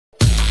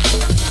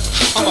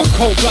I'm a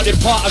cold-blooded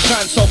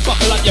partisan, so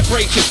buckle up your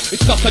braces.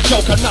 It's not a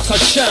joke and not a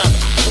sham.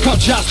 Can't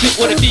just sit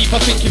with a deeper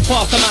thinking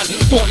faster man.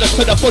 Dauntless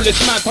to the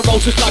fullest man,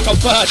 ferocious like a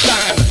bird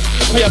man.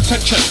 Pay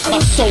attention, my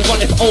soul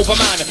runneth over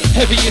man.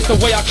 Heavy is the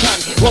way I can.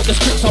 Wrote the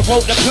scripts, I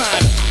wrote the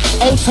plan.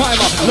 Old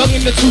timer, long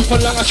in the tooth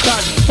and long I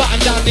stand. Batten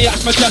down the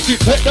axe, Majestik,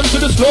 take them to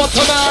the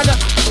slaughter man.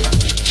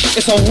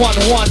 It's a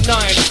 119.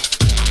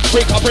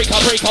 Breaker, breaker,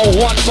 breaker,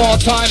 one more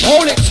time.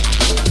 Hold it.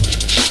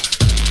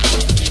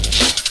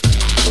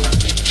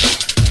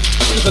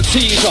 It's a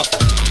teaser,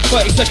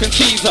 30-second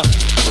teaser.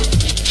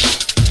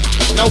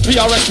 No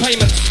PRS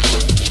payments.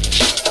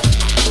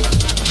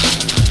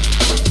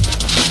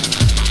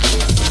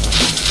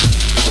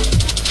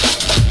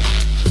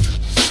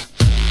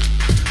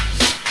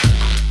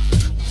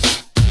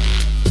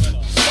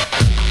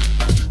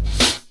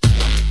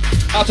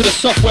 Out to the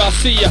software, I'll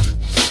see ya.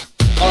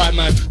 Alright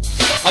man,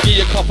 I'll give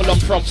you a couple on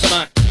prompts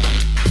tonight.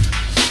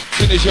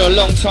 Seeing as you're a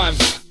long time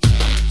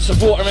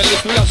supporter in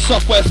this, we got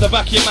software to the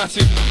back of your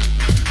massive.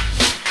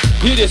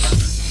 Hear this.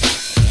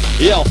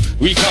 Yo,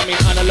 we coming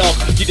analog,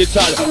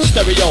 digital,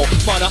 stereo.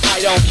 Man, I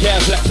don't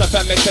care. Flex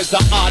FM, it says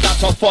that harder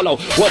to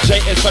follow. What J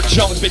is for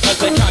Jones because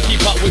they can't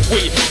keep up with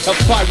we. The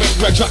firing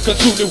red track and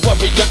truly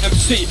worry the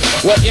MC.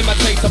 Well,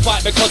 imitate the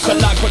fight because the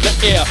lag with the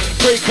ear.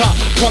 Breaker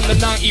from the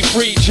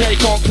 93, J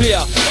gone clear.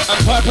 And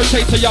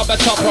perpetrator, y'all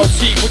better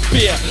proceed with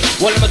fear.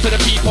 Well, I'm to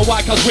the people,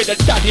 why? Cause we're the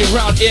daddy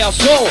round here.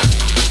 So,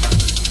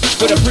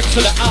 with the bricks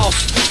of the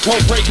house,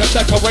 Codebreaker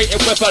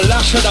decorated with a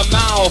lash of the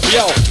mouth.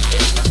 Yo.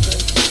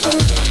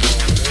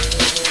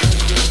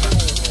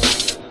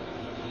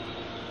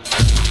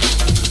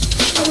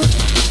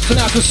 So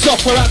now to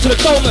software out to the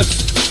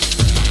donors.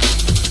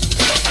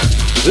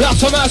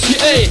 Lots of mercy,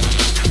 eh?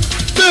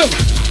 Boom!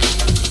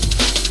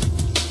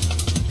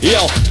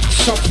 Yo,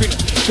 something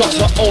got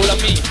a hold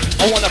of me.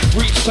 I wanna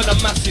preach to the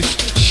masses.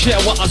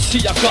 Share what I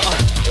see, I've got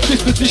a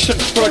disposition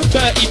for a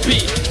dirty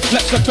beat.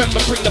 Flex FM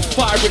and bring the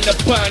fire in the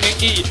burning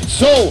E.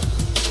 So,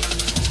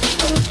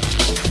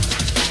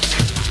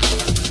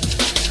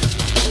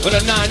 with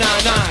a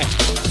 999.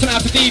 So now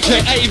to DJ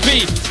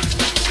AV.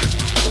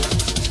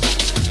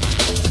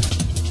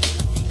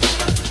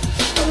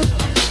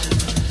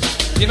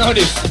 You know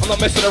this, I'm not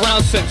messing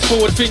around since,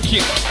 forward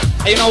thinking.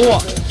 Hey, you know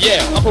what?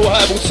 Yeah, I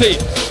brought herbal tea.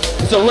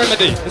 It's a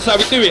remedy, that's how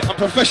we do it, I'm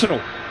professional.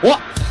 What?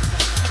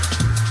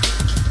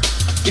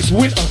 It's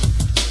winter,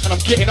 and I'm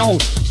getting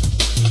old.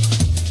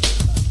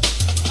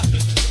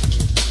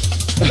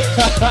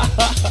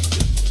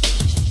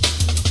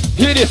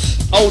 Hear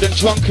this, old and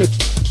drunkard.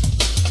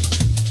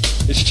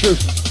 It's true.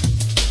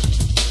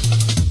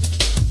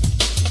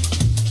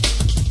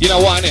 You know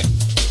why, innit?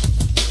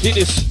 Hear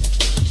this.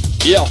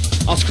 Yo,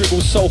 I scribble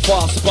so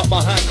fast, but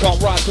my hand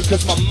can't write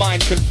because my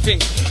mind can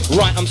think.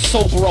 Right, I'm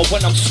sober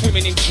when I'm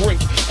swimming in drink.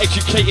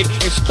 Educated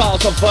in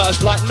styles of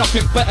verse, like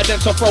nothing better than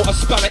to throw a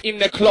spanner in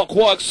their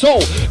clockwork. So,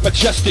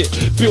 Majestik,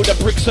 build the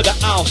bricks of the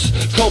house.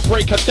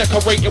 Codebreaker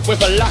decorated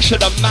with a lash of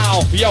the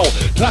mouth. Yo,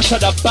 clash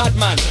of the bad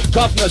man.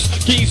 Governors,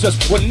 geezers,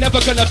 we're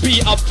never gonna be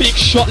a big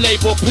shot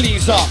label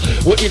pleaser.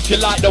 Well, if you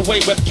like the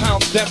way we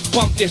pound, then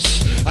bump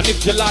this. And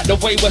if you like the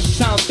way we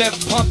sound, then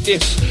pump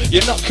this.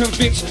 You're not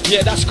convinced?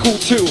 Yeah, that's cool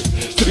too.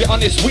 To be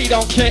honest, we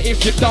don't care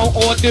if you don't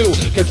or do,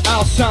 cause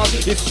our sound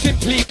is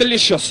simply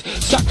delicious.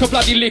 Sacre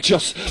bloody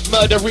licious,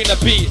 murdering a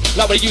beat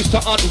like we used to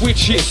hunt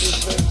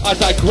witches. I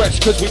digress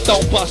cause we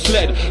don't bust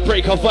lead.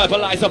 Break a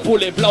verbalize a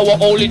bullet, blow a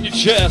hole in your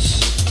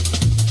chest.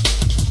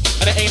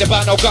 And it ain't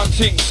about no gun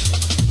things.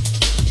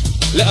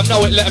 Let them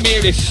know it, let them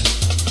hear this.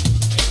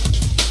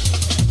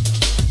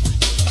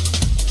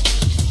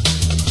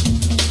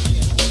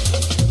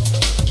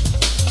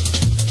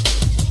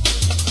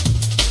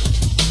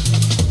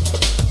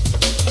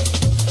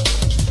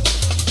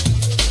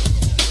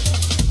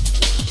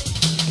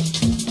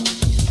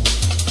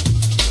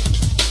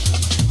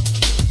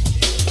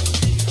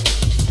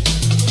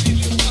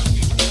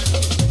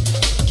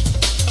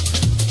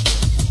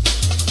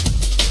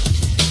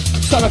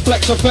 Son of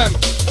Flex FM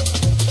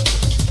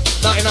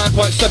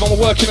 99.7, we're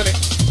working on it.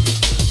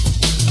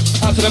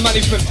 Out to the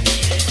management.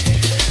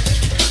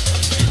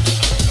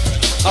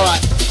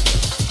 Alright.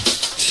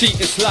 See,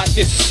 it's like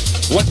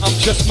this. When I'm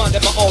just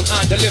minding my own,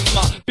 handling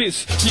my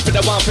biz. People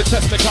that want to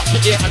test me, cut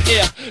to ear and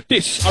ear.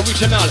 This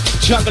original,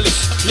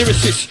 junglist,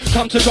 lyricist.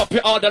 Come to drop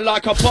it harder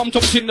like a bomb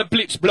drops in the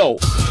blitz blow.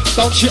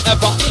 Don't you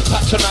ever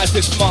patronize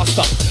this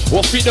master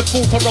or feed the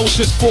full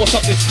ferocious force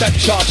of this dead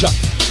charger.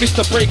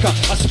 Mr. Breaker,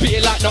 I spit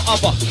it like no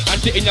other.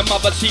 And didn't your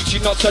mother teach you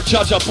not to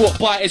judge a book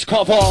by its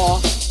cover?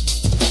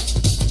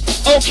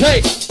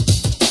 Okay.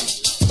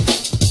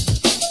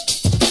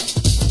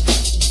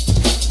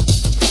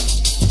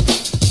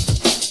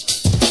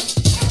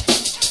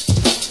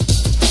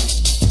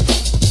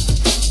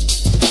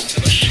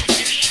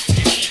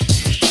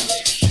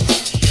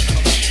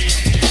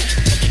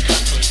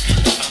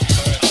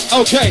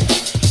 Okay.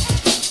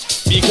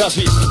 Because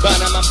we burn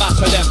them and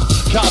batter them,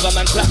 carve them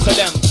and clatter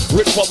them.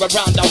 Rip for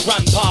around the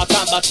rampart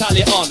and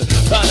battalion.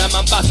 Burn them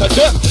and batter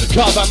them,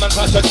 carve them and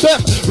clatter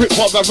them. Rip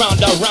for around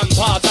the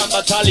rampart and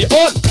battalion.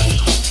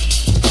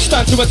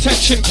 Stand to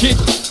attention, kid.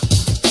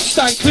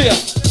 Stand clear,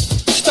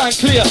 stand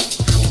clear.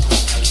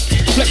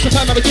 Flex the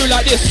fan, we do it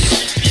like this.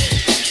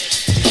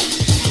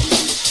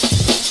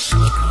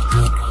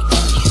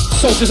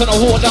 Soldiers on a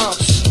war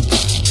dance.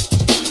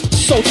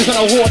 Soldiers on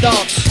a war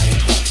dance.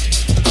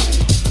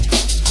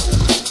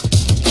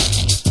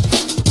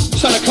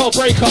 Son of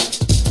Codebreaker.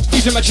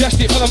 He's a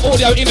Majestik for them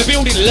audio in the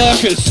building.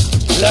 Lurkers.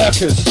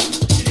 Lurkers.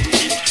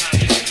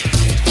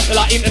 They're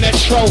like internet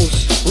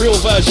trolls. Real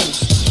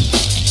versions.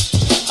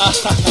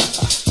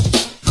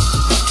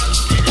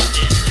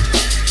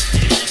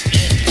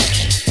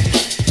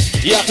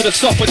 Yeah, for the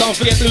software, don't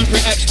forget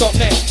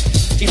blueprintx.net.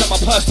 He's like my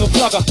personal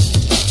plugger.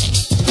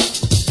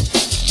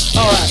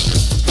 Alright.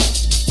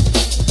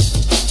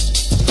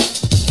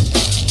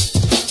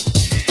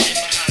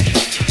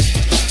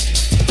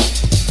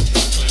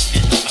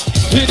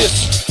 Hear this.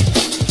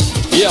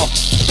 Yeah.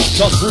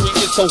 Does ruin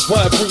is the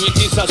word, ruin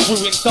is as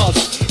ruin does.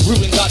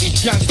 Ruin that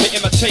these gangster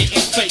imitating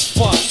fake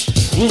fuss.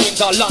 Ruin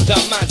the London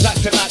man's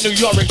acting like New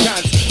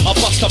Yorkans. I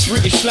bust a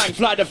British slang,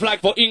 fly the flag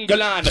for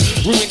England.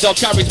 Ruin the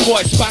garage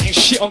boys, spatting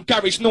shit on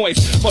garage noise.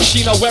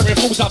 Machina wearing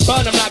fools, I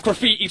burn them like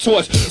graffiti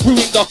toys.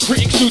 Ruin the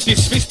critics who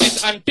dismiss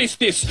this and diss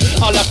this.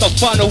 I'll have the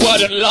final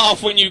word and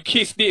laugh when you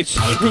kiss this.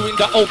 Ruin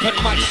the open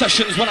mic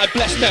sessions when I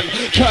bless them.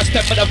 Curse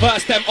them for the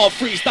verse them or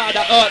freestyle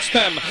that hurts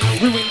them.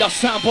 Ruin the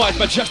soundboys,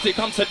 Majestik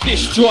come to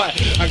destroy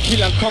and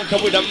kill and conquer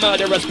with a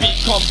murderous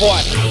beat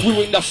convoy.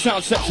 Ruin the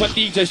sound sets when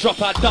DJs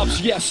drop our dubs,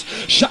 yes.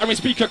 Shattering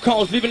speaker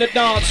calls, leaving the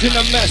dance in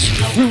a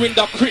mess. Ruin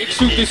the critics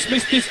who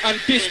dismiss this and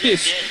diss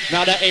this.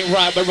 Now that ain't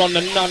right, we're on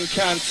the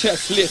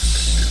non-contest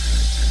list.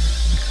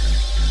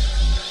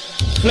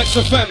 Flex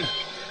FM.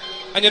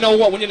 And you know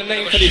what, we need a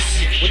name for this.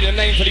 We need a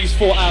name for these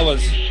 4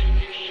 hours.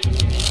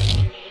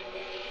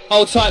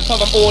 Hold tight,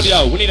 Fun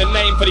Audio. We need a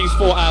name for these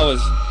 4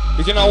 hours.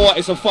 Because you know what,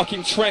 it's a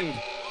fucking trend.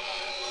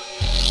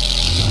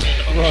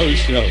 Grow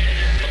Show.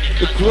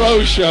 The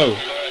Grow Show.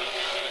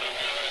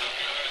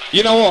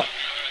 You know what?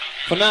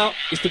 For now,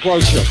 it's the Grow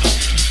Show.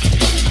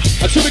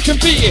 Until we can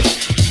beat it.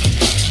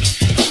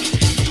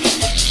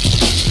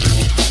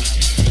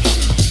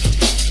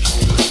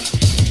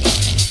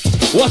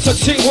 What's a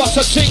ting,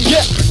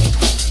 yeah.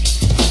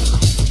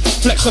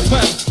 Flex the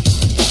fan.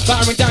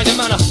 Firing down your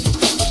manner.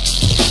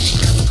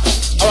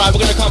 Alright,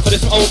 we're gonna come for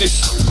this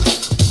oldest.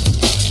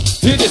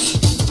 Hear this.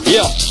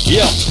 Yeah,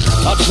 yeah.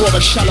 I draw a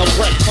shallow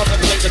breath,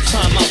 contemplate the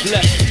time I've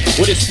left.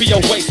 Would this be a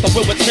waste or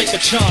will we take a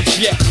chance?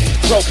 Yeah.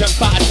 Broken,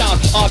 battered down,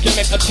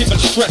 argumentative and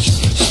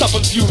stressed.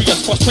 Stubborn,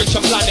 furious,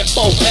 frustration, blinding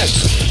both heads.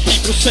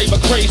 People say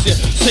we're crazy,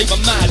 say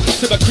we're mad.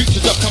 Say we're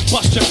creatures of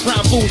combustion,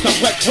 brown fools and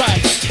red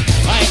rags.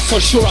 I ain't so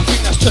sure, I think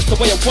that's just the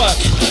way it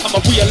works.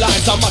 I'ma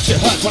realise how much it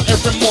hurts when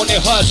every morning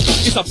it hurts.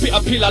 It's a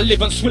bitter pill I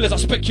live and swill as I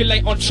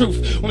speculate on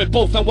truth. When we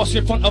both know what's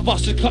in front of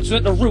us is clutching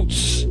at the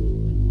roots.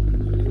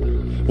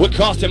 We're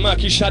casting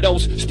murky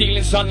shadows,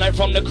 stealing sunlight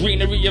from the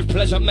greenery of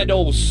pleasant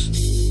meadows.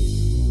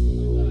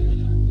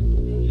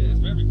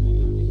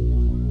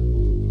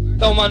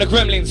 Don't mind the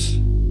gremlins.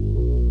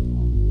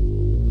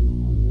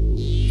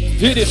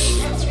 Hear this.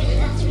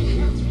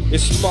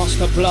 It's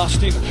master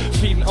blasting,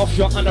 feeding off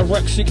your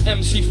anorexic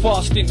MC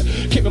fasting.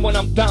 Keep me when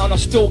I'm down, I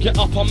still get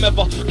up, I'm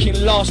ever fucking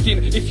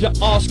lasting. If you're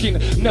asking,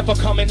 never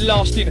coming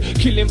lasting.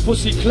 Killing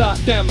pussy, clout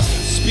them.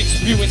 Spit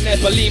spewing,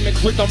 never bulimic,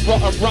 rhythm,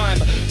 rotten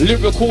rhyme.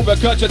 Lyrical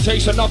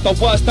regurgitation of the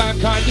worst time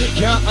kind.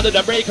 Can't under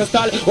the breaker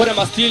style, or am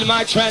I steal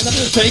my trend?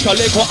 Take a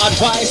little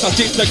advice, I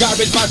think the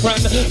garbage my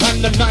friend. And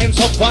the 9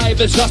 to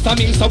 5 is just a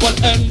means to an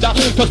end.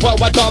 Cause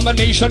worldwide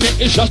domination, it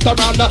is just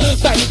around the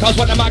bend. Cause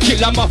when I kill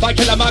them off, I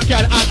kill them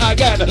again and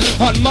again.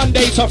 On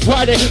Monday to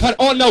Friday and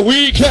on the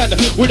weekend.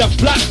 With a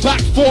flat back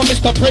for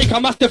Mr. Break I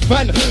must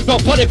defend.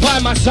 Nobody by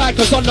my side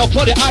cause on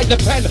nobody I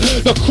depend.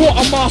 The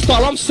quartermaster,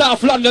 I'm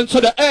South London to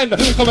the end.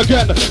 Come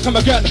again, come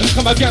again,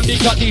 come again.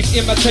 Because these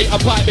imitate a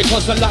bite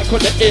because they like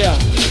what they hear.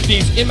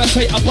 These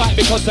imitate a bite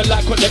because they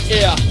like what they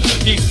hear.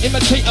 These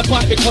imitate a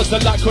bite because they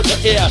like what they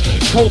hear.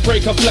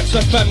 Codebreaker, Flex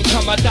FM,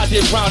 come my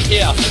daddy round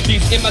here.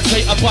 These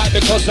imitate a bite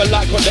because they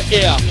like what they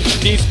hear.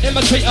 These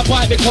imitate a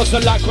bite because they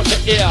like what they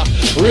hear.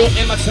 Real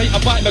imitate a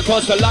bite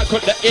because the like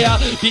with the air.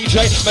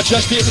 DJ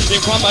Majestik,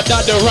 you come my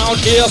dad around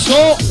here,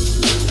 so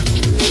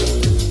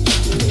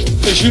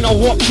cause you know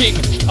what, king,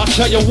 I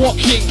tell you what,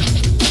 king.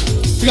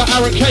 We got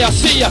Aaron K, I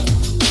see ya.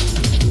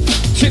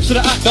 Tips of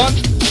the act done.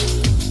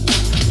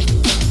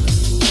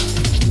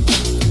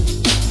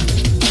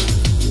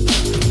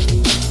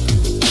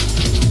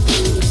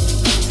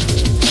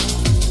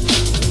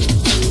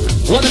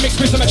 Run the mix,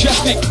 Mr.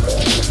 Majestik.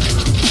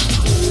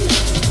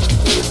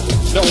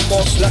 No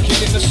more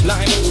slacking in the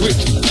slime and grip.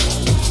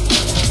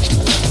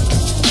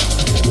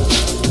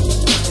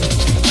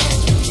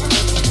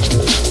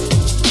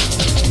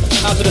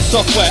 Out of the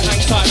software,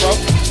 hang tight, bro.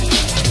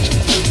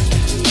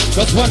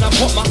 Just when I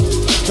put my.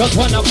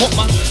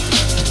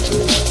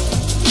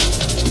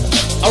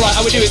 Alright,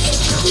 how we do it?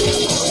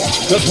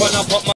 Just when I put my.